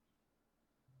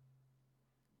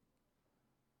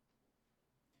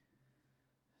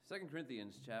2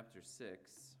 Corinthians chapter 6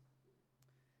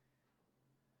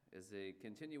 is a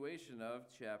continuation of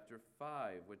chapter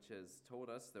 5, which has told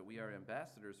us that we are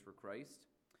ambassadors for Christ.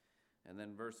 And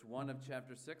then verse 1 of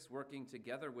chapter 6, working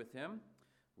together with him,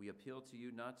 we appeal to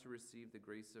you not to receive the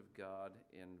grace of God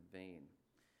in vain.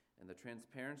 And the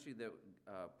transparency that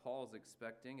Paul is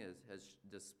expecting has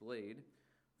displayed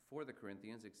for the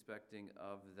Corinthians, expecting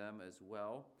of them as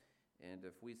well. And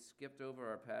if we skipped over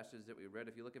our passage that we read,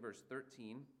 if you look at verse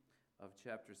 13 of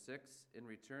chapter 6, in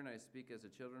return I speak as to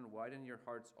children, widen your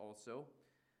hearts also,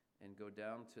 and go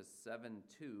down to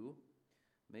 7:2,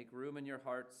 make room in your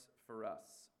hearts for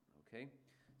us. Okay,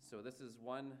 so this is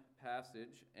one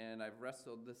passage, and I've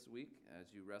wrestled this week,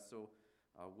 as you wrestle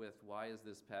with why is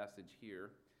this passage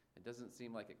here. It doesn't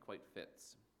seem like it quite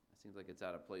fits. It seems like it's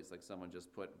out of place, like someone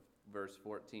just put verse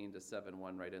 14 to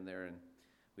 7:1 right in there, and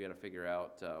we had to figure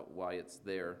out why it's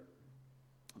there.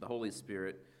 The Holy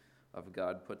Spirit of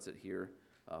God puts it here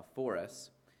for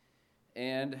us.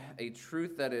 And a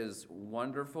truth that is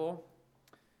wonderful,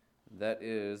 that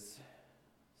is,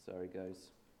 sorry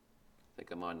guys, I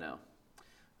think I'm on now.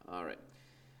 All right.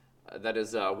 That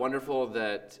is wonderful,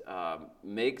 that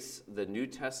makes the New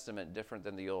Testament different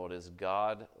than the Old, is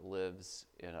God lives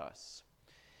in us.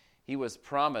 He was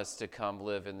promised to come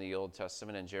live in the Old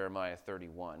Testament in Jeremiah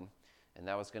 31. And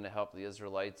that was going to help the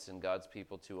Israelites and God's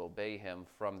people to obey him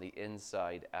from the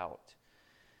inside out.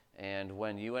 And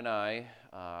when you and I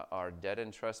are dead in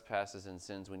trespasses and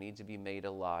sins, we need to be made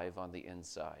alive on the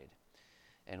inside.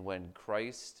 And when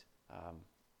Christ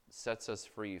sets us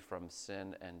free from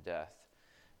sin and death,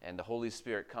 and the Holy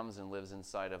Spirit comes and lives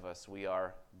inside of us, we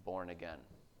are born again.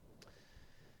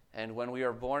 And when we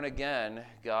are born again,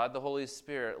 God the Holy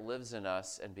Spirit lives in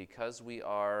us, and because we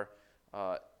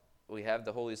have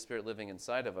the Holy Spirit living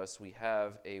inside of us, we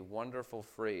have a wonderful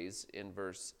phrase in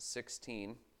verse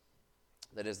 16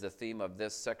 that is the theme of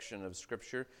this section of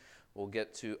Scripture. We'll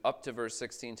get to up to verse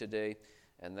 16 today,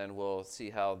 and then we'll see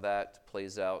how that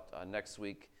plays out next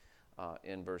week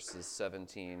in verses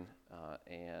 17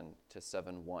 and to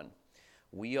 7:1.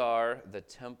 We are the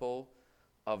temple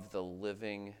of the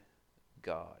living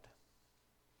God.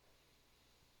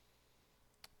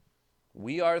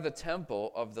 We are the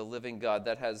temple of the living God.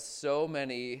 That has so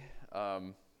many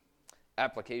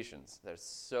applications. There's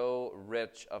so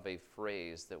rich of a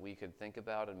phrase that we could think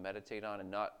about and meditate on and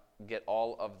not get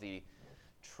all of the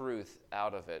truth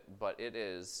out of it. But it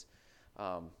is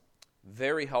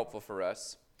very helpful for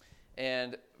us.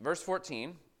 And verse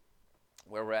 14,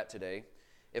 where we're at today,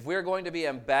 if we are going to be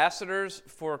ambassadors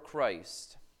for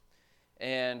Christ,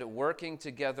 and working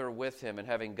together with him and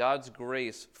having God's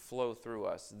grace flow through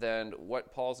us, then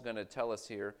what Paul's going to tell us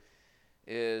here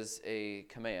is a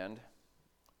command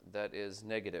that is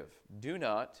negative. Do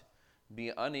not be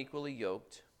unequally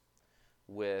yoked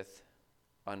with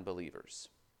unbelievers.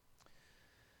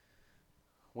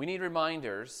 We need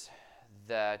reminders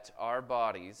that our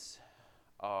bodies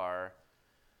are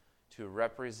to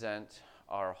represent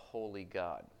our holy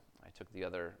God. I took the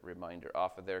other reminder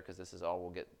off of there because this is all we'll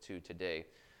get to today.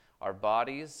 Our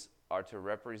bodies are to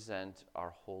represent our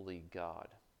holy God.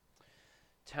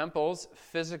 Temples,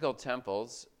 physical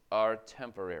temples, are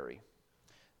temporary.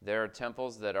 There are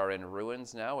temples that are in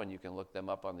ruins now, and you can look them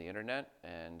up on the internet.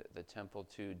 And the temple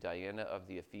to Diana of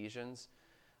the Ephesians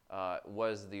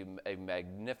was a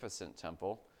magnificent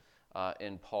temple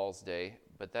in Paul's day,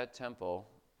 but that temple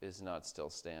is not still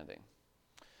standing.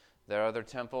 There are other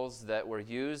temples that were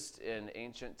used in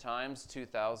ancient times,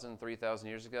 2,000, 3,000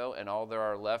 years ago, and all there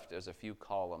are left is a few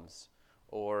columns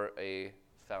or a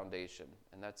foundation,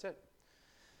 and that's it.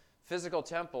 Physical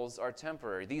temples are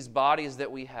temporary. These bodies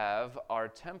that we have are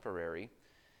temporary,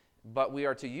 but we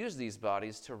are to use these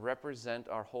bodies to represent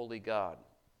our holy God.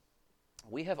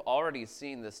 We have already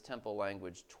seen this temple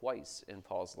language twice in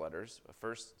Paul's letters,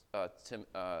 First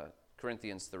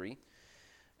Corinthians 3,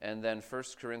 and then 1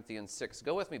 Corinthians 6.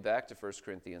 Go with me back to 1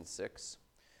 Corinthians 6.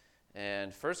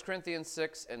 And 1 Corinthians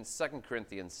 6 and 2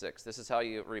 Corinthians 6. This is how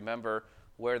you remember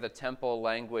where the temple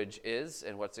language is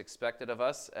and what's expected of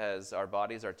us as our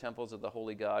bodies are temples of the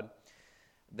Holy God.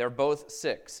 They're both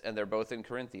 6, and they're both in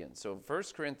Corinthians. So 1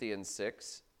 Corinthians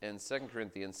 6 and 2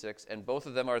 Corinthians 6, and both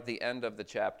of them are at the end of the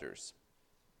chapters.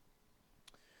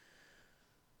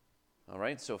 All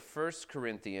right, so 1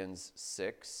 Corinthians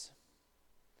 6,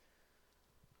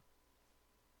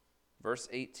 verse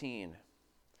 18.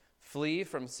 Flee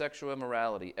from sexual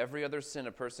immorality. Every other sin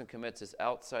a person commits is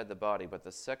outside the body, but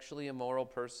the sexually immoral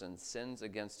person sins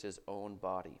against his own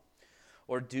body.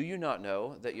 Or do you not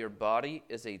know that your body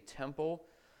is a temple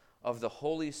of the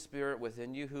Holy Spirit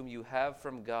within you, whom you have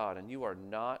from God, and you are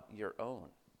not your own?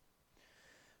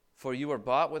 For you were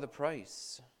bought with a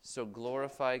price, so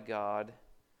glorify God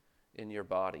in your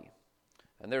body.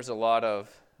 And there's a lot of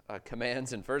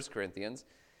commands in 1 Corinthians,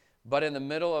 but in the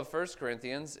middle of 1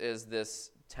 Corinthians is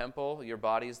this temple. Your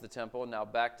body is the temple. Now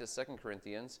back to 2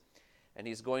 Corinthians, and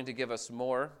he's going to give us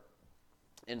more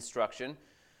instruction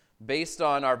based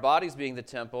on our bodies being the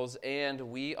temples, and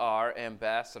we are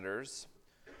ambassadors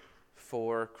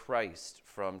for Christ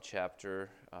from chapter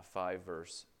 5,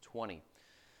 verse 20.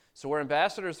 So we're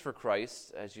ambassadors for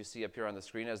Christ, as you see up here on the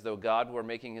screen, as though God were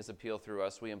making his appeal through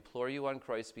us. We implore you on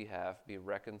Christ's behalf, be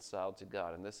reconciled to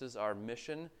God. And this is our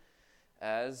mission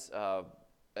as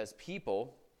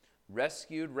people,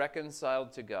 rescued,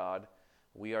 reconciled to God.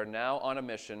 We are now on a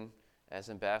mission as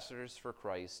ambassadors for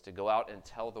Christ to go out and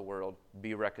tell the world,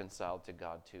 be reconciled to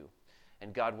God too.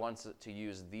 And God wants to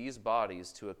use these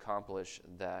bodies to accomplish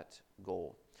that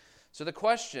goal. So the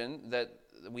question that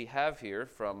we have here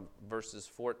from verses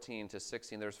 14 to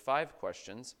 16, there's 5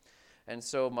 questions. And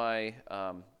so my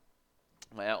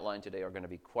outline today are going to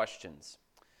be questions.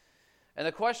 And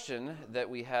the question that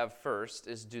we have first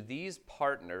is, do these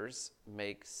partners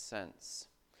make sense?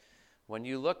 When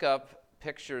you look up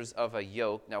pictures of a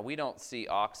yoke, now we don't see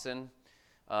oxen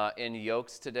in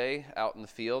yokes today out in the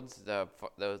fields.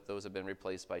 Those have been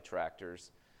replaced by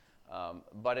tractors.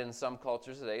 But in some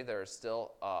cultures today, there are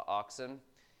still oxen,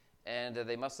 and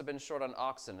they must have been short on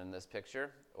oxen in this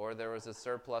picture, or there was a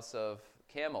surplus of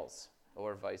camels,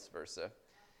 or vice versa.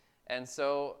 And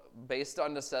so, based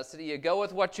on necessity, you go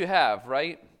with what you have,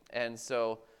 right? And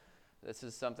so, this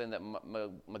is something that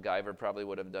MacGyver probably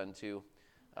would have done too,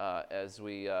 as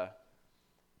we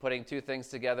putting two things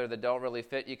together that don't really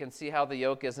fit. You can see how the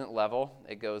yoke isn't level.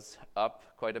 It goes up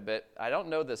quite a bit. I don't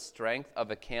know the strength of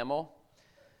a camel,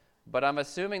 but I'm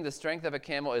assuming the strength of a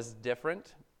camel is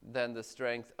different than the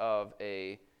strength of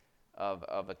a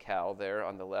cow there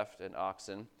on the left, and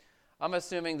oxen. I'm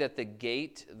assuming that the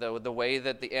gait, the way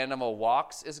that the animal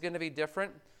walks, is going to be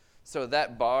different. So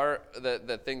that bar,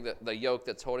 the yoke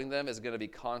that's holding them is going to be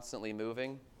constantly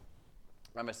moving.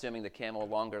 I'm assuming the camel,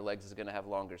 longer legs, is going to have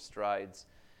longer strides.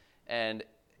 And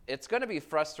it's going to be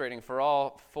frustrating for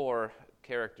all 4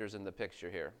 characters in the picture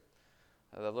here.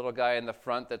 The little guy in the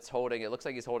front that's holding, it looks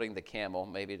like he's holding the camel,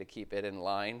 maybe to keep it in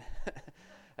line.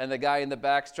 And the guy in the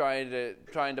back's trying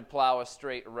to plow a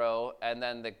straight row. And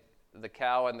then the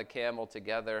cow and the camel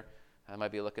together, I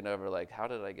might be looking over like, how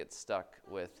did I get stuck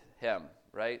with him,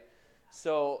 right?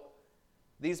 So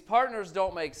these partners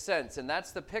don't make sense. And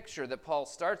that's the picture that Paul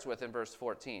starts with in verse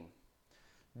 14.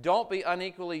 Don't be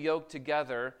unequally yoked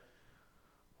together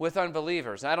with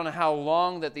unbelievers. I don't know how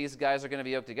long that these guys are going to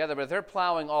be yoked together, but if they're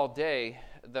plowing all day,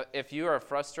 if you are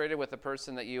frustrated with the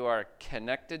person that you are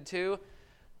connected to,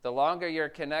 the longer you're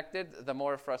connected, the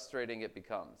more frustrating it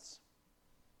becomes.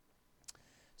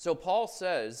 So Paul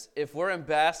says, if we're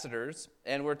ambassadors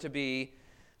and we're to be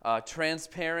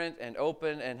transparent and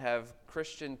open and have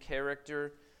Christian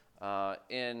character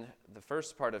in the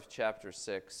first part of chapter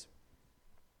 6,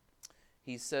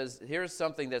 he says, here's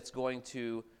something that's going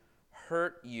to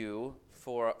hurt you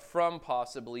from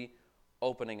possibly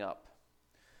opening up,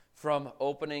 from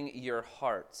opening your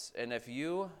hearts. And if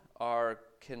you are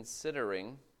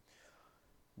considering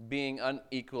being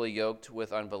unequally yoked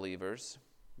with unbelievers,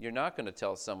 you're not going to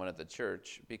tell someone at the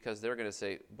church, because they're going to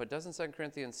say, but doesn't 2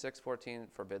 Corinthians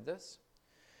 6:14 forbid this?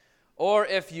 Or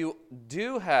if you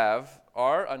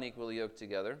are unequally yoked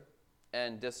together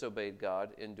and disobeyed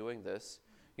God in doing this,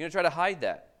 you're going to try to hide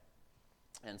that.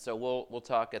 And so we'll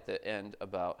talk at the end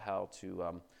about how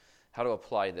to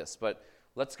apply this. But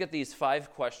let's get these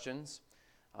 5 questions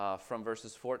from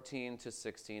verses 14 to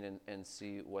 16 and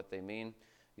see what they mean.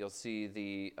 You'll see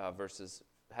the verses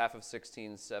half of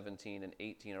 16, 17, and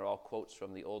 18 are all quotes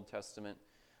from the Old Testament.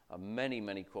 Many,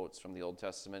 many quotes from the Old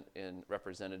Testament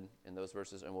represented in those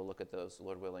verses, and we'll look at those,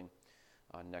 Lord willing,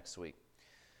 next week.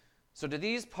 So do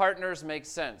these partners make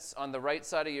sense? On the right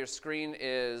side of your screen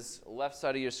left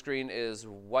side of your screen is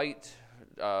white.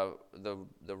 The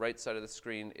right side of the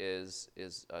screen is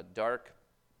dark.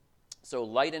 So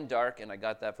light and dark, and I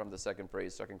got that from the second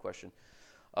question,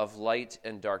 of light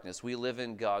and darkness. We live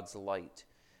in God's light,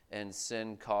 and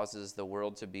sin causes the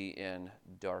world to be in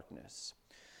darkness.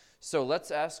 So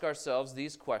let's ask ourselves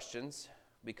these questions,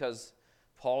 because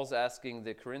Paul's asking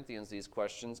the Corinthians these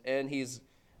questions, and he's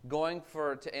going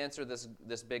to answer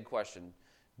this big question.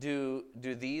 Do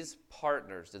these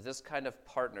partners, does this kind of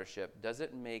partnership, does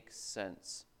it make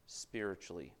sense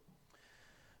spiritually?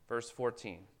 Verse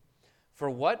 14. For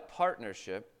what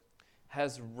partnership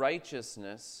has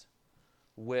righteousness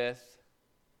with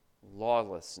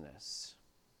lawlessness?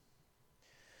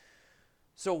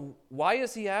 So why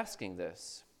is he asking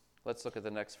this? Let's look at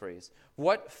the next phrase.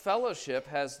 What fellowship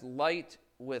has light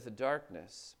with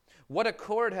darkness? What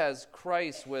accord has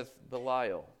Christ with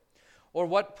Belial? Or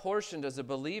what portion does a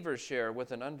believer share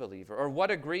with an unbeliever? Or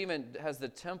what agreement has the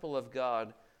temple of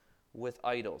God with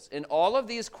idols? In all of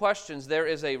these questions, there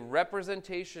is a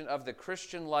representation of the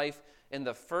Christian life in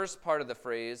the first part of the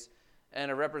phrase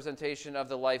and a representation of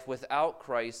the life without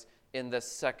Christ in the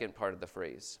second part of the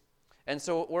phrase. And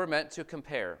so we're meant to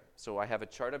compare. So I have a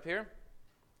chart up here.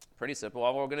 Pretty simple.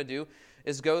 All we're going to do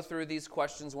is go through these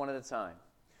questions one at a time.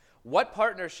 What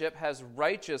partnership has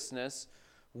righteousness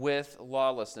with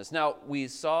lawlessness? Now, we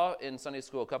saw in Sunday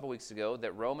school a couple weeks ago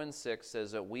that Romans 6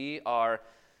 says that we are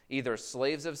either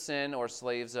slaves of sin or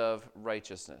slaves of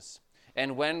righteousness.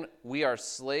 And when we are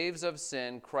slaves of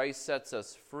sin, Christ sets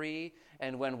us free.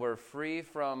 And when we're free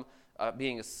from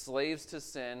being slaves to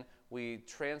sin, we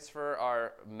transfer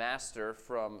our master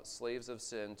from slaves of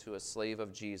sin to a slave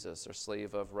of Jesus or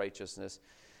slave of righteousness.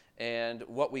 And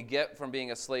what we get from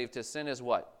being a slave to sin is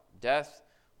what? Death.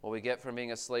 What we get from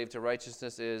being a slave to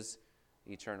righteousness is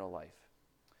eternal life.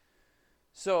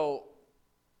 So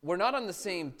we're not on the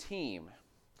same team.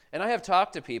 And I have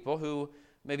talked to people who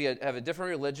maybe have a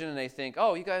different religion and they think,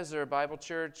 oh, you guys are a Bible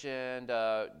church and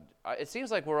it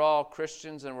seems like we're all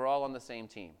Christians and we're all on the same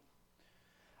team.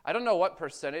 I don't know what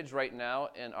percentage right now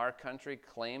in our country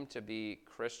claim to be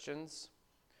Christians,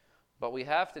 but we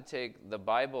have to take the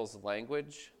Bible's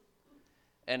language.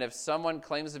 And if someone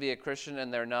claims to be a Christian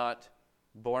and they're not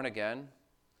born again,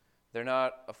 they're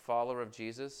not a follower of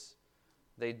Jesus,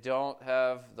 they don't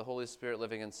have the Holy Spirit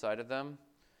living inside of them,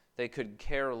 they could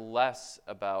care less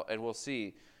about, and we'll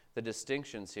see the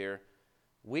distinctions here.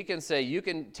 We can say you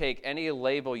can take any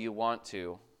label you want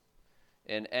to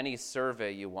in any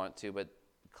survey you want to, but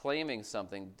claiming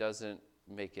something doesn't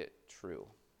make it true.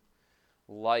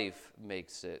 Life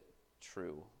makes it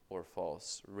true or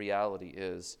false. Reality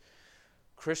is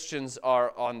Christians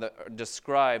are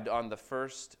described on the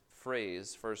first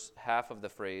phrase, first half of the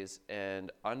phrase,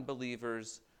 and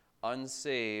unbelievers,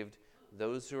 unsaved,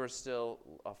 those who are still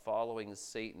following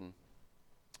Satan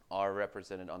are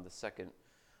represented on the second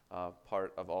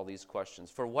part of all these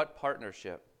questions. For what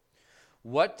partnership?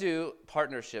 What do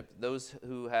partnership, those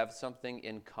who have something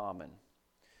in common?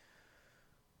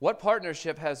 What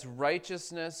partnership has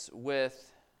righteousness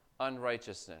with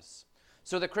unrighteousness?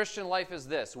 So the Christian life is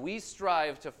this. We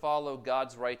strive to follow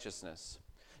God's righteousness.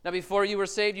 Now, before you were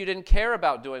saved, you didn't care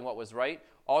about doing what was right.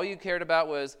 All you cared about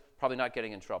was probably not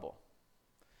getting in trouble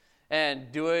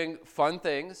and doing fun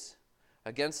things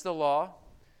against the law.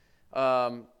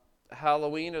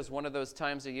 Halloween is one of those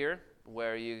times a year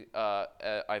where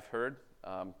I've heard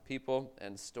people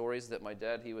and stories that my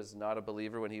dad, he was not a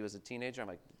believer when he was a teenager. I'm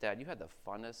like, Dad, you had the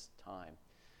funnest time.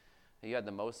 You had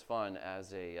the most fun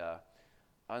as a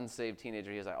unsaved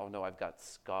teenager. He was like, oh no, I've got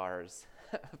scars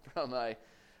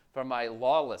from my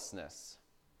lawlessness.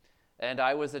 And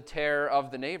I was a terror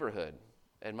of the neighborhood.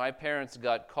 And my parents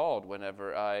got called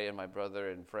whenever I and my brother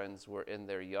and friends were in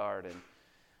their yard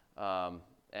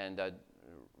and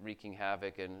wreaking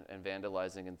havoc and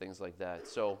vandalizing and things like that.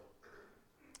 So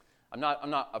I'm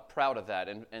not proud of that.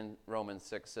 And Romans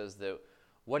 6 says that,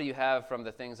 what do you have from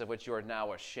the things of which you are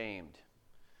now ashamed?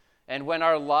 And when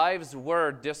our lives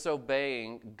were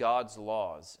disobeying God's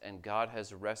laws, and God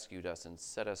has rescued us and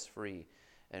set us free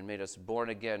and made us born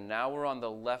again, now we're on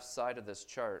the left side of this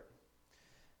chart.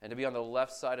 And to be on the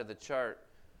left side of the chart,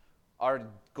 our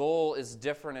goal is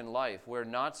different in life. We're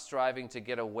not striving to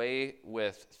get away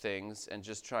with things and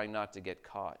just trying not to get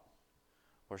caught.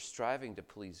 We're striving to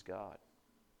please God.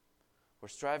 We're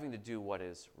striving to do what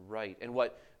is right and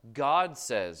what God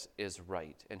says is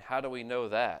right. And how do we know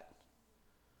that?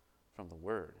 From the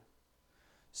Word.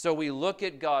 So we look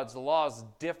at God's laws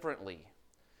differently.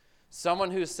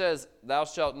 Someone who says, thou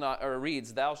shalt not, or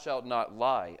reads, thou shalt not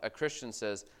lie. A Christian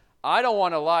says, I don't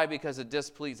want to lie because it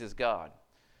displeases God.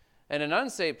 And an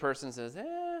unsaved person says,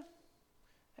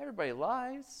 everybody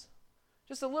lies.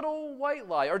 Just a little white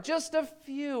lie, or just a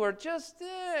few, or just,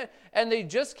 and they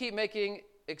just keep making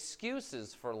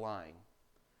excuses for lying.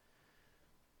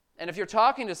 And if you're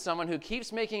talking to someone who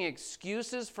keeps making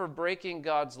excuses for breaking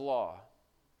God's law,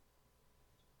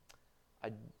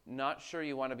 I'm not sure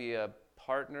you want to be a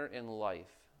partner in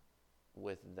life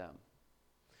with them.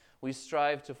 We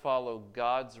strive to follow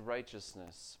God's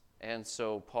righteousness. And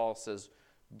so Paul says,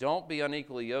 don't be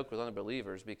unequally yoked with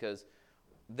unbelievers, because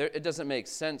it doesn't make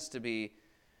sense to be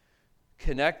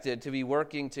connected, to be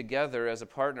working together as a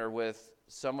partner with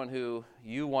someone who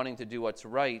you wanting to do what's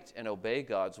right and obey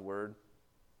God's word,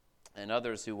 and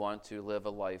others who want to live a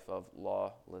life of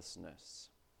lawlessness.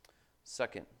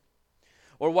 Second,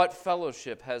 or what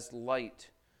fellowship has light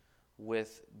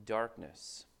with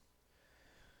darkness.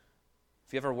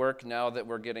 If you ever work, now that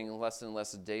we're getting less and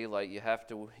less daylight, you have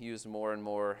to use more and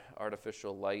more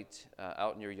artificial light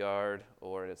out in your yard,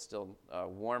 or it's still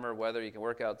warmer weather, you can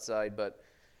work outside, but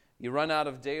you run out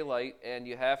of daylight and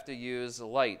you have to use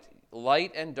light.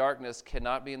 Light and darkness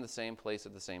cannot be in the same place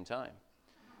at the same time.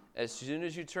 As soon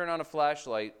as you turn on a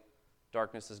flashlight,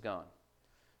 darkness is gone.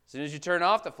 As soon as you turn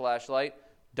off the flashlight,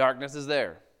 darkness is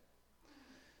there.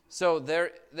 So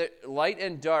light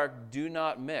and dark do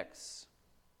not mix.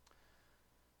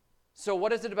 So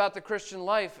what is it about the Christian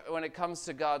life when it comes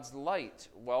to God's light?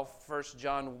 Well, 1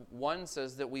 John 1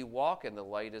 says that we walk in the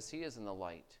light as he is in the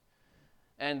light.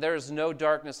 And there's no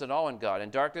darkness at all in God.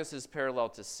 And darkness is parallel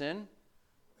to sin,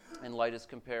 and light is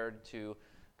compared to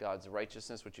God's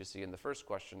righteousness, which you see in the first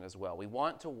question as well. We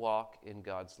want to walk in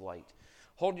God's light.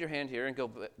 Hold your hand here and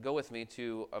go with me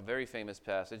to a very famous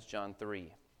passage, John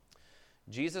 3.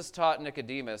 Jesus taught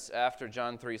Nicodemus after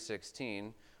John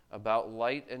 3:16 about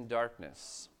light and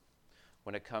darkness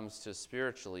when it comes to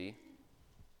spiritually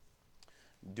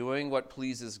doing what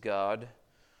pleases God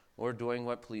or doing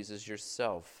what pleases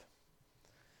yourself,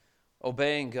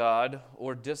 obeying God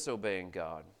or disobeying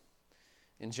God.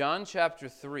 In John chapter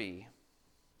 3,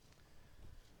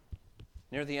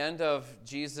 near the end of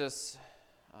Jesus'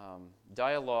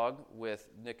 dialogue with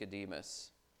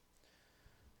Nicodemus,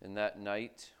 in that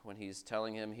night when he's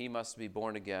telling him he must be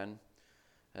born again,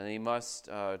 and he must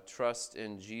trust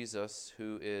in Jesus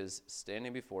who is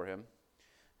standing before him,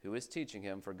 who is teaching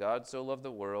him, for God so loved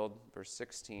the world, verse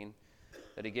 16,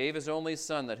 that he gave his only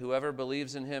Son, that whoever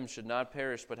believes in him should not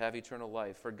perish but have eternal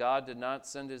life. For God did not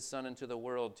send his Son into the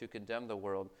world to condemn the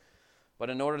world, but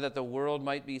in order that the world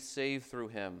might be saved through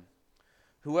him.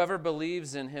 Whoever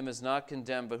believes in him is not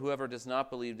condemned, but whoever does not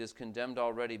believe is condemned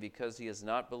already, because he has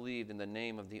not believed in the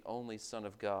name of the only Son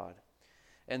of God.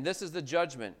 And this is the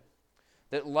judgment,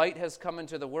 that light has come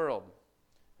into the world.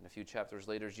 And a few chapters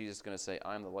later, Jesus is going to say,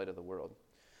 I'm the light of the world.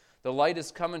 The light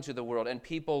has come into the world, and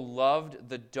people loved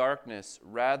the darkness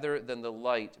rather than the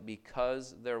light,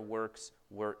 because their works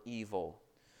were evil.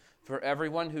 For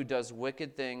everyone who does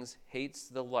wicked things hates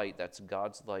the light, that's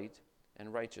God's light,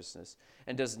 and righteousness,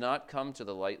 and does not come to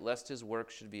the light, lest his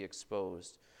work should be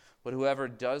exposed. But whoever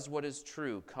does what is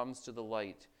true comes to the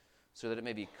light, so that it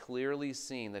may be clearly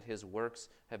seen that his works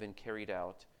have been carried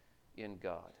out in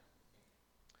God.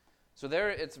 So there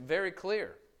it's very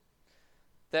clear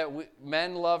that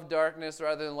men love darkness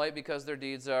rather than light because their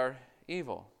deeds are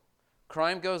evil.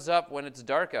 Crime goes up when it's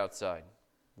dark outside.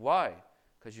 Why?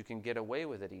 Because you can get away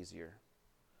with it easier.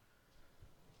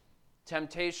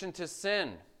 Temptation to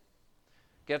sin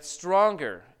gets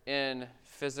stronger in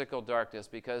physical darkness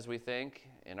because we think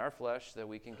in our flesh that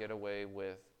we can get away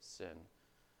with sin.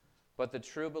 But the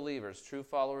true believers, true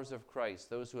followers of Christ,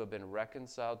 those who have been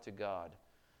reconciled to God,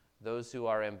 those who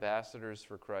are ambassadors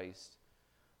for Christ,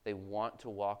 they want to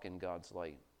walk in God's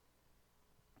light.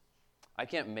 I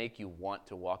can't make you want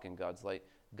to walk in God's light.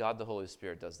 God, the Holy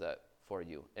Spirit, does that for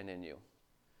you and in you.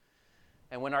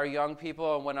 And when our young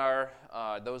people and when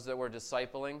those that we're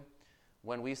discipling,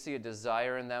 when we see a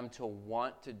desire in them to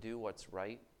want to do what's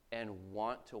right and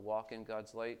want to walk in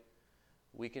God's light,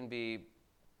 we can be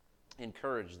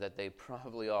encouraged that they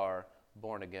probably are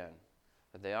born again,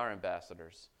 that they are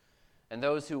ambassadors. And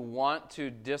those who want to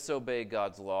disobey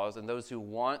God's laws and those who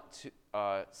want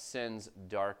to sin's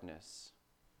darkness,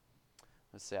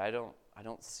 let's say, I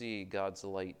don't see God's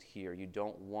light here. You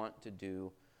don't want to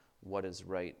do what is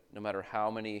right. No matter how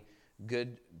many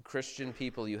good Christian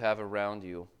people you have around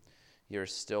you, you're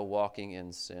still walking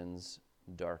in sin's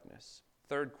darkness.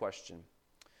 Third question.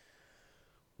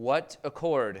 What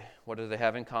accord, what do they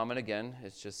have in common? Again,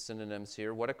 it's just synonyms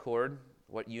here. What accord,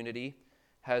 what unity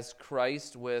has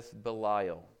Christ with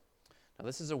Belial? Now,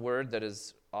 this is a word that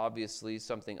is obviously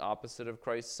something opposite of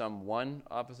Christ, someone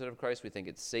opposite of Christ. We think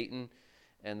it's Satan,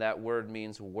 and that word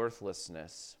means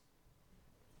worthlessness.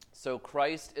 So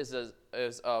Christ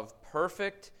is of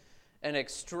perfect and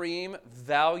extreme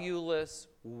valueless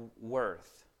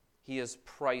worth. He is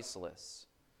priceless.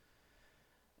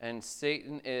 And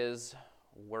Satan is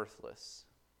worthless.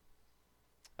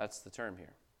 That's the term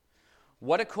here.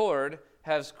 What accord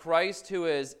has Christ, who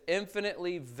is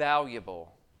infinitely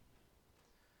valuable,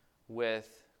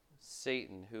 with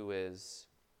Satan, who is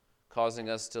causing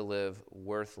us to live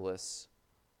worthless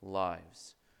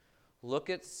lives? Look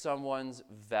at someone's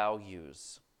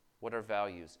values. What are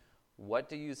values? What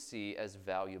do you see as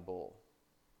valuable?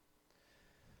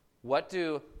 What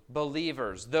do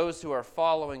believers, those who are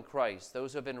following Christ,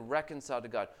 those who have been reconciled to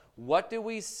God, what do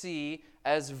we see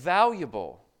as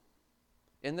valuable?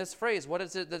 In this phrase, what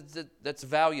is it that's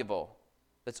valuable,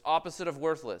 that's opposite of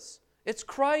worthless? It's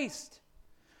Christ.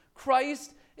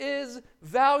 Christ is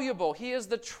valuable. He is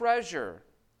the treasure.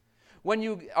 When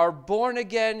you are born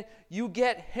again, you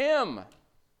get Him.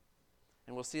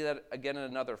 And we'll see that again in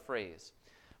another phrase.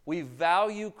 We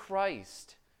value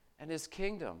Christ and His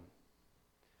kingdom.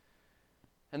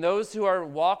 And those who are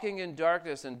walking in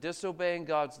darkness and disobeying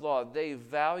God's law, they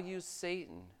value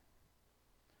Satan.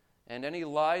 And any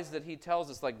lies that he tells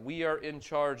us, like we are in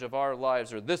charge of our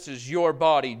lives, or this is your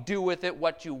body, do with it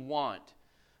what you want.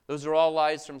 Those are all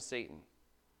lies from Satan.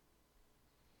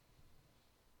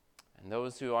 And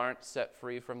those who aren't set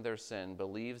free from their sin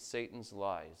believe Satan's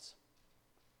lies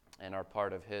and are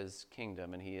part of his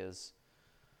kingdom. And he is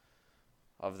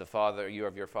of the father, you are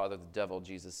of your father the devil,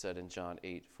 Jesus said in John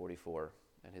 8:44.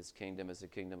 And his kingdom is a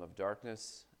kingdom of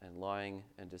darkness and lying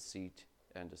and deceit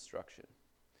and destruction.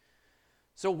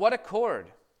 So what accord?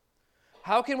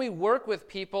 How can we work with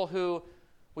people who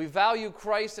we value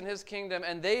Christ and his kingdom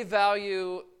and they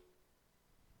value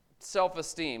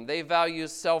self-esteem, they value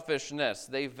selfishness,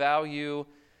 they value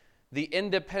the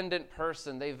independent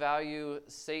person, they value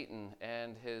Satan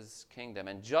and his kingdom,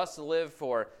 and just live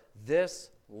for this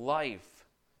life.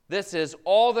 This is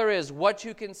all there is. What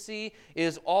you can see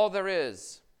is all there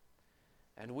is.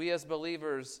 And we as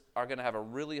believers are going to have a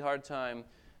really hard time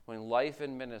when life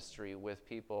and ministry with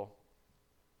people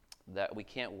that we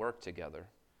can't work together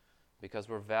because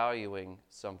we're valuing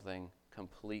something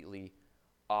completely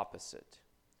opposite.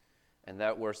 And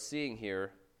that we're seeing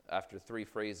here after 3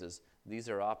 phrases, these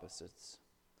are opposites.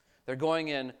 They're going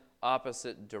in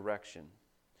opposite direction.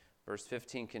 Verse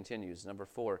 15 continues, number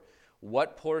 4.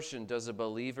 What portion does a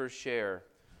believer share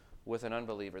with an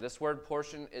unbeliever? This word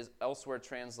portion is elsewhere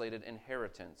translated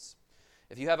inheritance.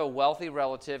 If you have a wealthy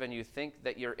relative and you think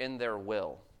that you're in their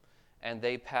will and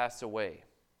they pass away,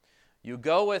 you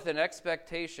go with an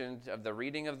expectation of the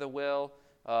reading of the will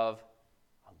of,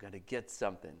 I'm going to get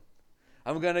something.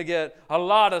 I'm going to get a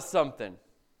lot of something.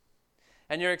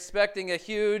 And you're expecting a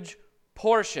huge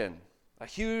portion, a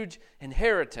huge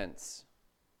inheritance.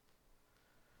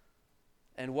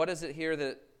 And what is it here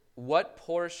that, what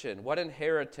portion, what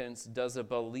inheritance does a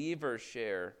believer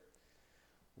share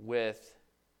with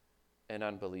an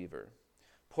unbeliever?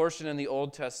 Portion in the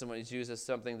Old Testament is used as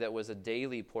something that was a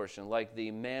daily portion, like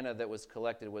the manna that was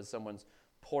collected was someone's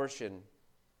portion.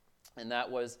 And that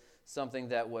was something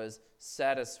that was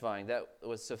satisfying, that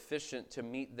was sufficient to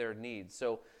meet their needs.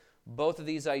 So both of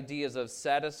these ideas of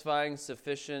satisfying,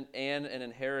 sufficient, and an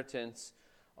inheritance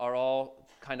are all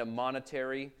kind of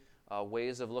monetary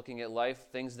ways of looking at life,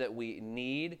 things that we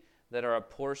need, that are a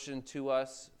portion to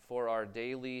us for our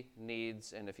daily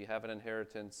needs. And if you have an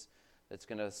inheritance that's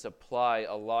going to supply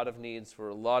a lot of needs for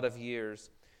a lot of years,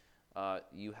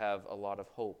 you have a lot of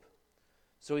hope.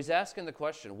 So he's asking the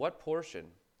question, what portion,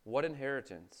 what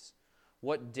inheritance,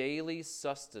 what daily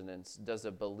sustenance does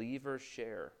a believer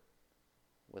share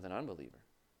with an unbeliever?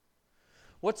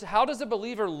 How does a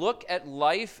believer look at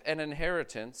life and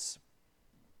inheritance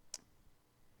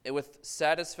with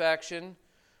satisfaction,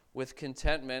 with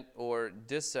contentment, or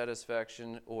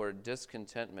dissatisfaction, or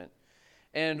discontentment?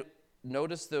 And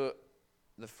notice the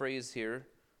phrase here,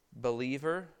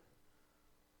 believer,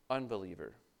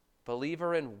 unbeliever.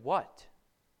 Believer in what?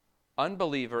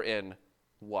 Unbeliever in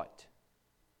what?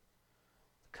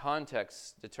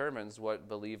 Context determines what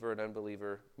believer and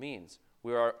unbeliever means.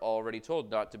 We are already told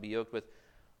not to be yoked with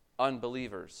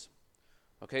unbelievers.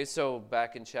 Okay, so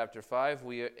back in chapter 5,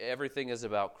 everything is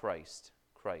about Christ.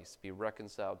 Christ. Be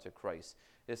reconciled to Christ.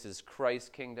 This is Christ's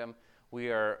kingdom. We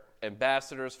are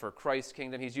ambassadors for Christ's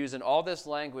kingdom. He's using all this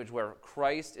language where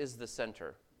Christ is the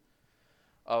center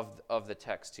of the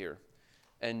text here.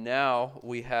 And now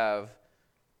we have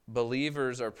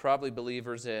believers are probably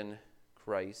believers in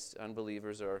Christ.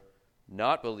 Unbelievers are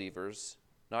not believers,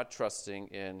 not trusting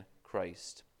in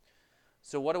Christ.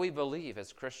 So what do we believe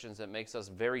as Christians that makes us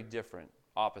very different,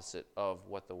 opposite of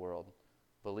what the world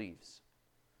believes?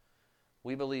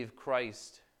 We believe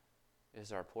Christ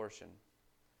is our portion.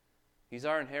 He's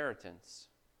our inheritance.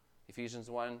 Ephesians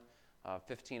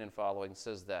 1:15 and following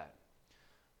says that.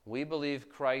 We believe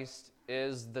Christ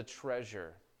is the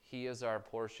treasure. He is our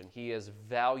portion. He is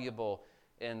valuable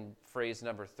in phrase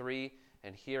number 3,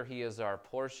 and here he is our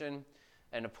portion.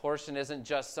 And a portion isn't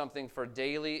just something for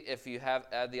daily. If you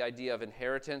add the idea of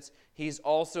inheritance, he's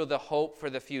also the hope for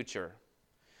the future.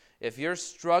 If you're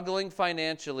struggling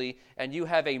financially and you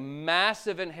have a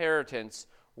massive inheritance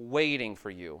waiting for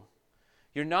you,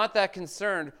 you're not that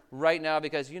concerned right now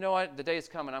because you know what? The day's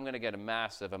coming, I'm going to get a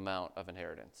massive amount of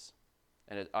inheritance.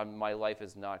 And my life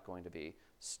is not going to be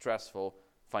stressful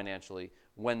financially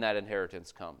when that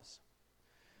inheritance comes.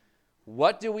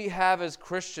 What do we have as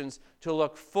Christians to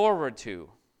look forward to?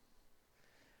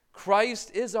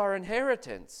 Christ is our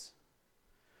inheritance.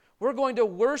 We're going to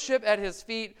worship at his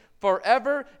feet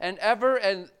forever and ever.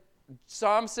 And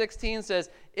Psalm 16 says,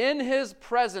 in his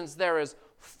presence there is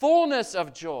fullness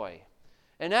of joy,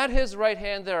 and at his right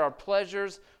hand there are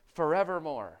pleasures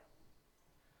forevermore.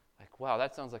 Like, wow,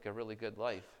 that sounds like a really good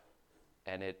life.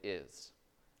 And it is.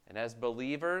 And as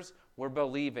believers, we're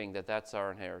believing that that's our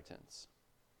inheritance.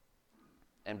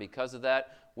 And because of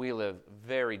that, we live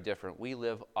very different. We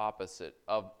live opposite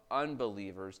of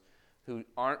unbelievers who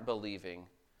aren't believing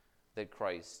that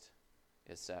Christ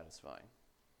is satisfying.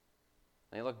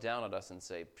 And they look down at us and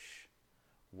say,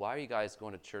 why are you guys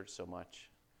going to church so much?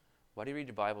 Why do you read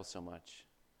your Bible so much?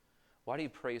 Why do you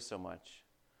pray so much?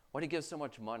 Why do you give so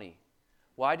much money?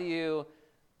 Why do you...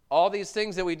 All these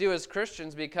things that we do as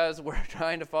Christians because we're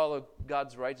trying to follow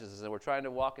God's righteousness and we're trying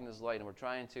to walk in his light and we're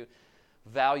trying to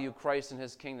value Christ and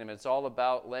his kingdom. It's all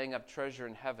about laying up treasure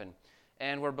in heaven.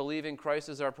 And we're believing Christ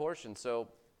is our portion. So,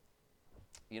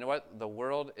 you know what? The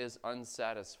world is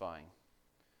unsatisfying.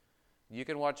 You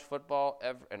can watch football,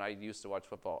 and I used to watch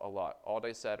football a lot, all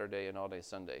day Saturday and all day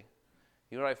Sunday.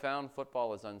 You know what I found?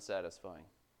 Football is unsatisfying.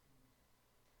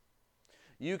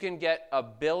 You can get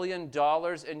 $1 billion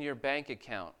in your bank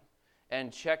account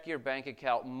and check your bank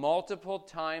account multiple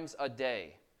times a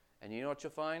day. And you know what you'll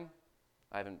find?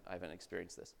 I haven't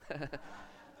experienced this.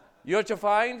 You know what you'll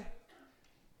find?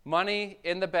 Money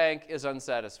in the bank is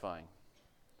unsatisfying.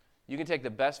 You can take the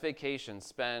best vacations,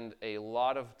 spend a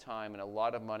lot of time and a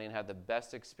lot of money, and have the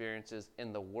best experiences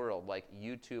in the world, like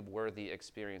YouTube-worthy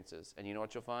experiences. And you know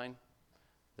what you'll find?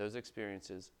 Those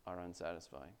experiences are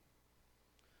unsatisfying.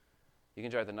 You can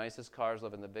drive the nicest cars,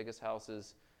 live in the biggest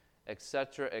houses,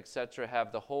 etc., etc.,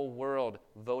 have the whole world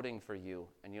voting for you.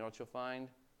 And you know what you'll find?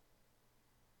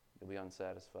 You'll be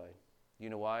unsatisfied.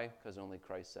 You know why? Because only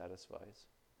Christ satisfies.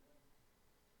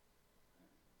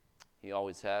 He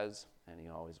always has, and he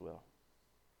always will.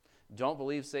 Don't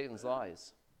believe Satan's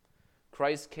lies.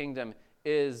 Christ's kingdom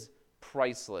is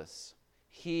priceless.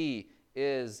 He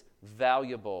is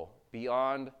valuable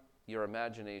beyond your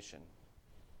imagination.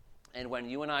 And when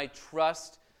you and I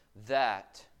trust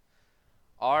that,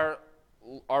 our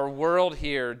world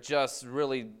here just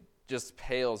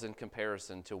pales in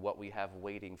comparison to what we have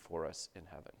waiting for us in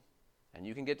heaven. And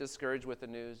you can get discouraged with the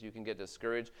news. You can get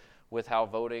discouraged with how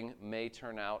voting may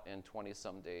turn out in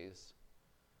 20-some days.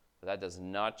 But that does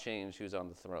not change who's on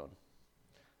the throne.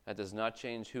 That does not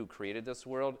change who created this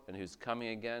world and who's coming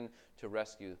again to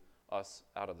rescue us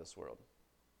out of this world.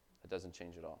 It doesn't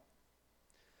change at all.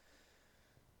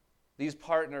 These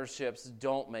partnerships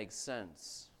don't make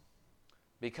sense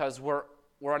because we're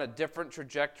on a different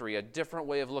trajectory, a different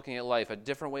way of looking at life, a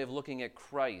different way of looking at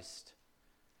Christ.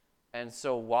 And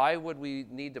so why would we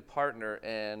need to partner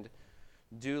and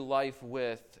do life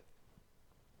with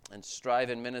and strive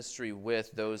in ministry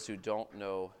with those who don't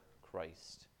know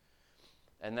Christ?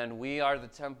 And then we are the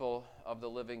temple of the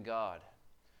living God.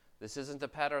 This isn't to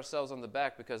pat ourselves on the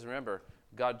back because remember,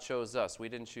 God chose us. We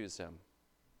didn't choose him.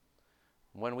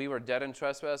 When we were dead in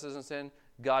trespasses and sin,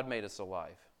 God made us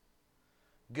alive.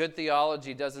 Good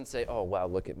theology doesn't say, oh, wow,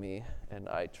 look at me, and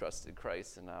I trusted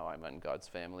Christ, and now I'm in God's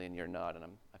family, and you're not, and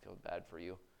I feel bad for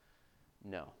you.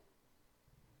 No.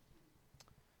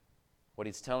 What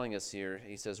he's telling us here,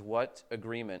 he says, what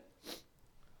agreement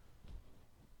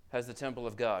has the temple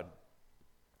of God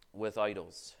with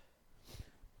idols?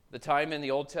 The time in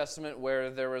the Old Testament where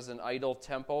there was an idol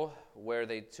temple, where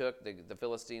they took, the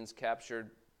Philistines captured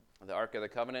the Ark of the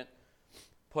Covenant,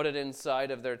 put it inside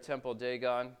of their temple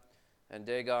Dagon, and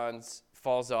Dagon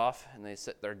falls off, and they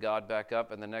set their god back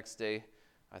up, and the next day,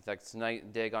 I think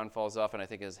tonight, Dagon falls off, and I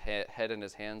think his head and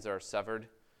his hands are severed.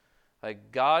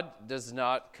 Like, God does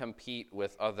not compete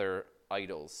with other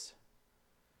idols.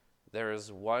 There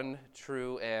is one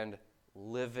true and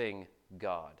living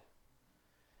God.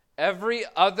 Every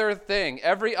other thing,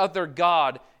 every other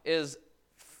god is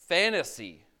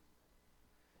fantasy.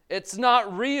 It's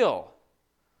not real.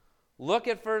 Look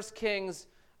at 1 Kings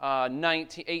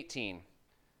 18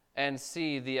 and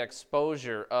see the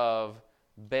exposure of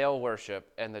Baal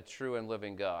worship and the true and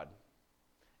living God.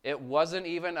 It wasn't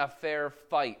even a fair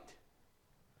fight.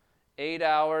 8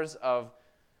 hours of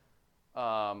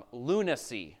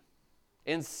lunacy,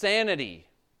 insanity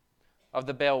of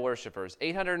the Baal worshipers.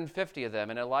 850 of them.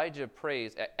 And Elijah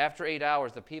prays. After 8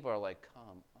 hours, the people are like,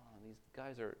 come on, these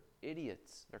guys are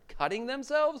idiots. They're cutting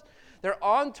themselves. They're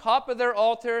on top of their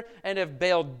altar, and if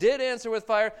Baal did answer with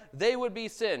fire, they would be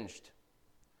singed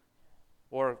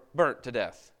or burnt to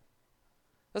death.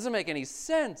 Doesn't make any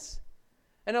sense.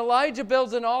 And Elijah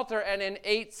builds an altar, and in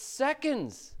 8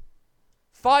 seconds,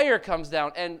 Fire comes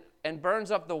down and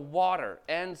burns up the water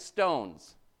and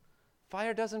stones.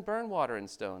 Fire doesn't burn water and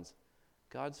stones.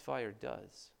 God's fire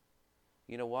does.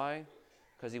 You know why?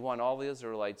 Because he wanted all the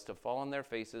Israelites to fall on their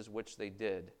faces, which they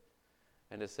did,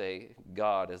 and to say,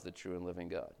 God is the true and living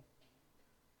God.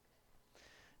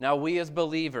 Now we as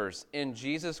believers in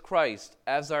Jesus Christ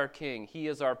as our King, he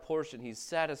is our portion. He's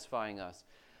satisfying us.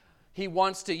 He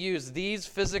wants to use these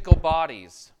physical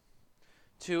bodies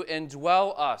to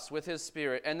indwell us with his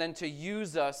Spirit and then to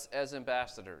use us as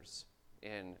ambassadors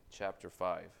in chapter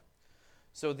 5.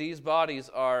 So these bodies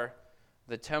are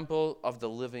the temple of the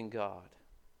living God.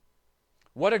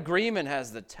 What agreement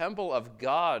has the temple of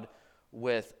God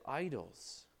with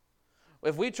idols?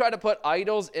 If we try to put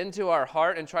idols into our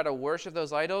heart and try to worship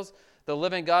those idols, the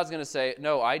living God's going to say,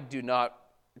 no, I do not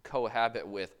cohabit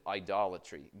with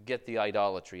idolatry. Get the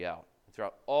idolatry out.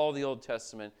 Throughout all the Old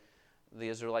Testament, the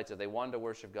Israelites, if they wanted to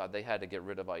worship God, they had to get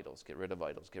rid of idols, get rid of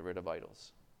idols, get rid of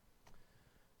idols.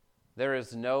 There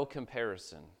is no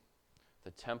comparison,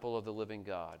 the temple of the living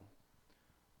God,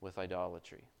 with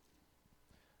idolatry.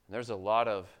 And there's a lot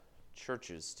of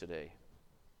churches today,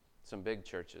 some big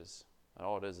churches, and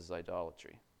all it is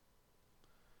idolatry.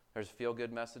 There's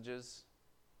feel-good messages,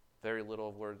 very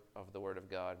little of the Word of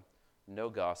God, no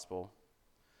gospel,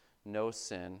 no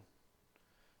sin,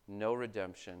 no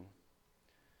redemption,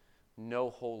 no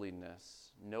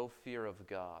holiness, no fear of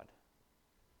God.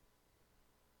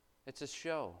 It's a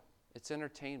show. It's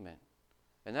entertainment.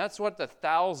 And that's what the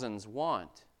thousands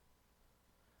want.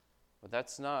 But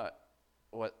that's not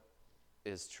what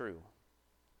is true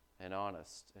and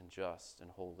honest and just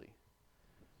and holy.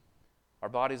 Our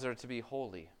bodies are to be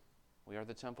holy. We are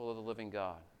the temple of the living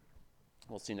God.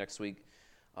 We'll see next week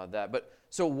that. But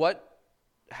so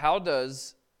how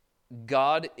does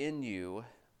God in you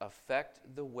affect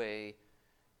the way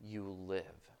you live?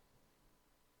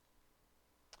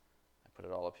 I put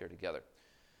it all up here together.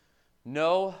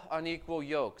 No unequal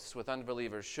yokes with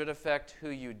unbelievers should affect who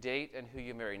you date and who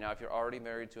you marry. Now, if you're already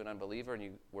married to an unbeliever and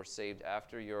you were saved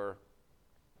after your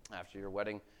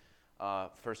wedding, 1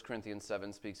 Corinthians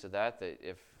 7 speaks to that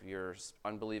if your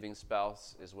unbelieving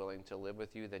spouse is willing to live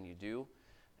with you, then you do,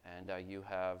 and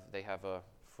they have a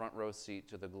front row seat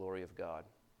to the glory of God,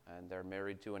 and they're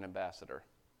married to an ambassador.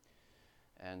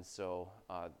 And so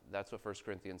that's what 1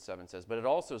 Corinthians 7 says. But it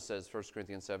also says, 1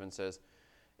 Corinthians 7 says,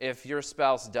 if your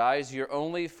spouse dies, you're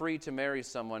only free to marry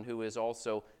someone who is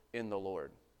also in the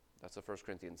Lord. That's what 1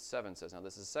 Corinthians 7 says. Now,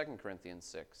 this is 2 Corinthians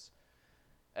 6.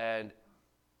 And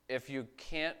if you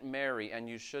can't marry, and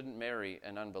you shouldn't marry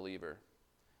an unbeliever,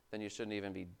 then you shouldn't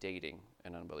even be dating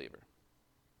an unbeliever.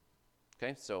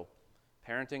 Okay, so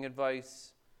parenting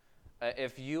advice.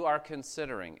 If you are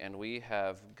considering, and we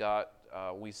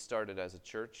started as a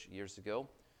church years ago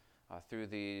through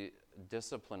the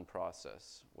discipline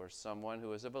process where someone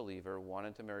who is a believer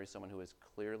wanted to marry someone who is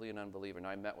clearly an unbeliever. And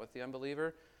I met with the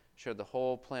unbeliever, shared the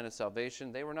whole plan of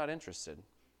salvation. They were not interested.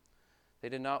 They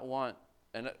did not want,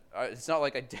 and it's not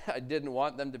like I didn't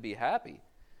want them to be happy.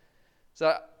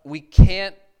 So we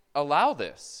can't allow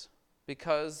this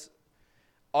because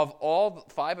of all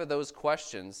 5 of those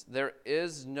questions, there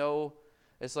is no,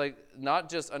 it's like not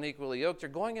just unequally yoked, you're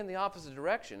going in the opposite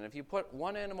direction. If you put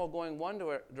one animal going one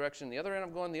direction, the other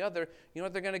animal going the other, you know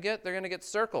what they're going to get? They're going to get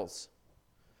circles.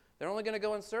 They're only going to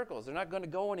go in circles. They're not going to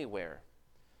go anywhere.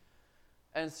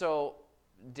 And so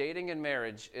dating and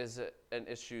marriage is an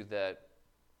issue that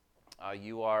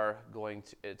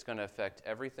it's going to affect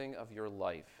everything of your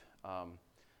life.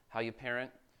 How you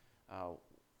parent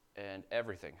and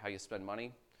everything, how you spend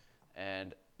money.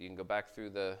 And you can go back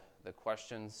through the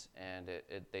questions, and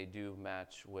they do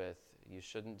match with you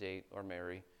shouldn't date or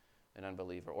marry an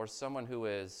unbeliever or someone who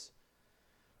is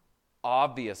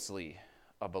obviously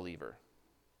a believer.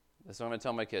 That's what I'm going to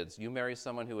tell my kids. You marry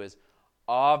someone who is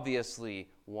obviously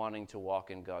wanting to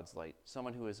walk in God's light,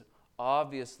 someone who is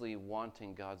obviously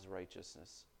wanting God's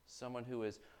righteousness, someone who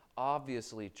is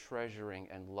obviously treasuring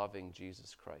and loving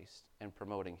Jesus Christ and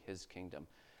promoting his kingdom.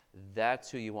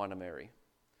 That's who you want to marry.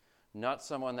 Not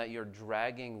someone that you're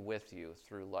dragging with you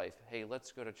through life. Hey,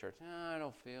 let's go to church. I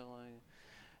don't feel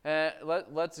like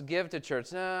let's give to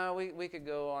church. We could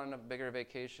go on a bigger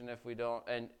vacation if we don't.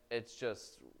 And it's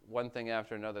just one thing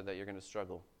after another that you're going to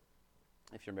struggle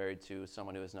if you're married to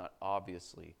someone who is not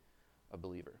obviously a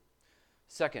believer.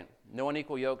 Second, no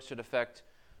unequal yoke should affect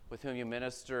with whom you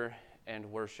minister and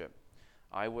worship.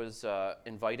 I was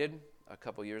invited a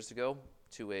couple years ago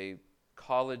to a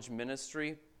college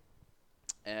ministry,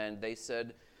 and they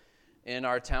said in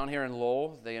our town here in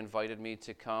Lowell, they invited me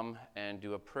to come and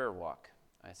do a prayer walk.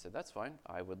 I said, that's fine.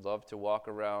 I would love to walk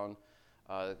around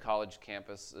the college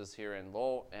campuses here in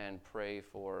Lowell and pray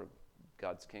for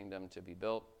God's kingdom to be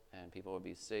built and people will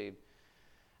be saved.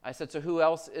 I said, so who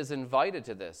else is invited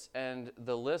to this? And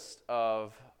the list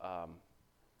of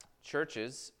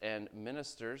churches and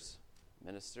ministers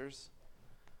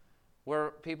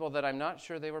were people that I'm not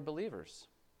sure they were believers.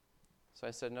 So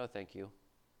I said, no, thank you.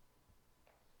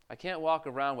 I can't walk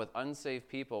around with unsaved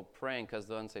people praying because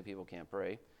the unsaved people can't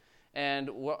pray. And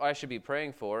what I should be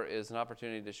praying for is an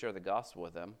opportunity to share the gospel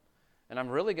with them. And I'm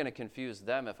really going to confuse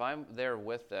them if I'm there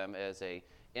with them as a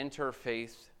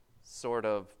interfaith sort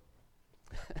of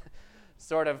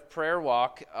prayer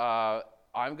walk.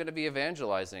 I'm going to be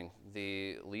evangelizing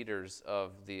the leaders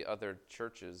of the other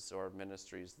churches or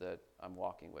ministries that I'm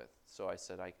walking with. So I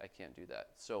said, I can't do that.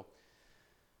 So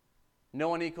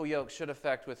no unequal yoke should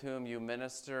affect with whom you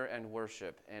minister and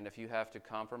worship. And if you have to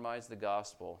compromise the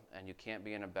gospel and you can't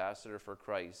be an ambassador for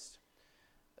Christ,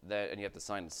 and you have to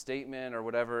sign a statement or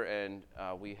whatever, and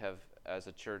we have, as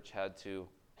a church, had to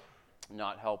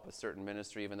not help a certain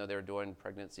ministry, even though they were doing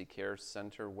pregnancy care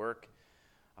center work.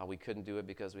 We couldn't do it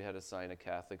because we had to sign a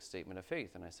Catholic statement of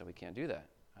faith. And I said, we can't do that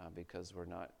because we're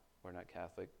not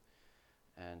Catholic.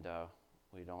 And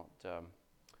we don't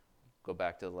go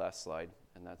back to the last slide,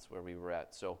 and that's where we were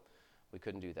at. So we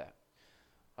couldn't do that.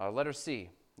 Letter C,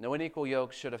 no unequal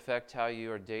yoke should affect how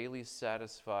you are daily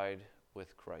satisfied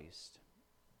with Christ.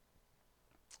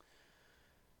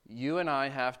 You and I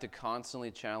have to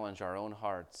constantly challenge our own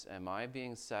hearts. Am I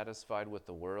being satisfied with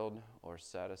the world or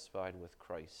satisfied with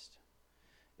Christ?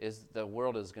 The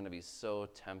world is going to be so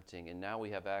tempting, and now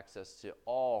we have access to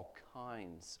all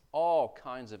kinds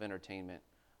of entertainment.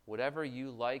 Whatever you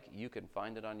like, you can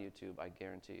find it on YouTube, I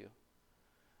guarantee you.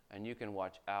 And you can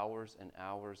watch hours and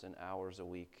hours and hours a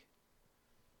week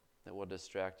that will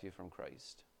distract you from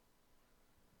Christ.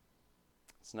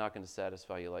 It's not going to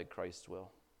satisfy you like Christ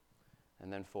will.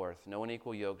 And then fourth, no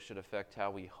unequal yoke should affect how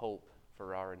we hope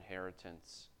for our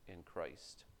inheritance in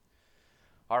Christ.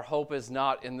 Our hope is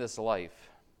not in this life.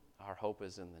 Our hope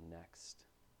is in the next.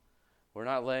 We're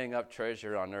not laying up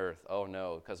treasure on earth. Oh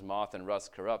no, because moth and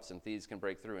rust corrupts and thieves can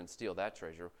break through and steal that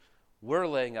treasure. We're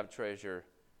laying up treasure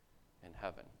in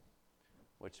heaven,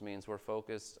 which means we're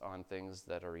focused on things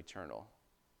that are eternal.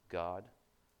 God,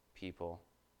 people,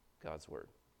 God's word.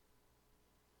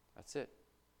 That's it.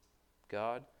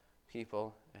 God,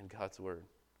 people, and God's word.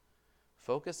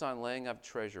 Focus on laying up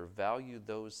treasure. Value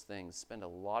those things. Spend a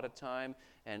lot of time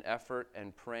and effort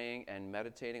and praying and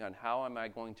meditating on how am I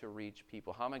going to reach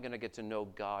people? How am I going to get to know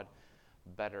God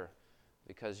better?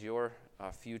 Because your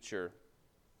future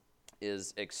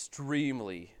is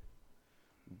extremely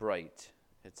bright.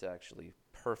 It's actually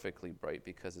perfectly bright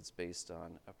because it's based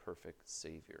on a perfect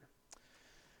Savior.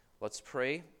 Let's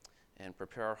pray and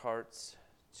prepare our hearts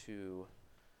to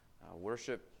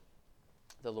worship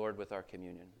the Lord with our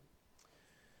communion.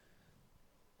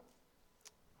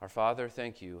 Our Father,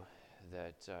 thank you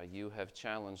that you have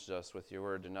challenged us with your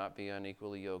word to not be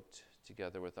unequally yoked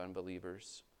together with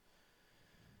unbelievers.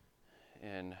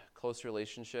 In close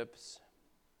relationships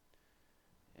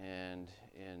and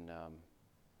in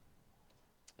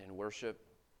worship,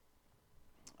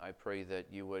 I pray that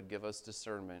you would give us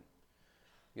discernment,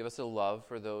 give us a love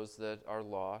for those that are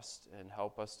lost, and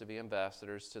help us to be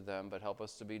ambassadors to them, but help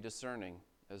us to be discerning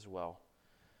as well.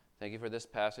 Thank you for this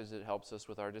passage that helps us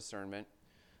with our discernment.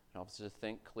 It helps us to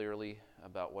think clearly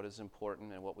about what is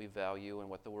important and what we value and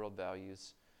what the world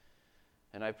values.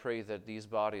 And I pray that these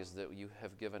bodies that you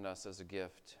have given us as a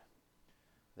gift,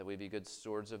 that we be good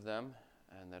stewards of them,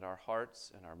 and that our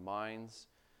hearts and our minds,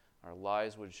 our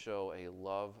lives would show a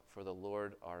love for the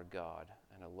Lord our God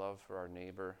and a love for our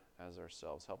neighbor as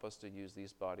ourselves. Help us to use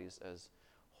these bodies as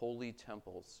holy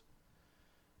temples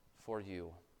for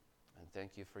you. And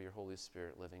thank you for your Holy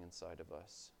Spirit living inside of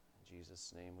us. In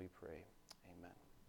Jesus' name we pray. Amen.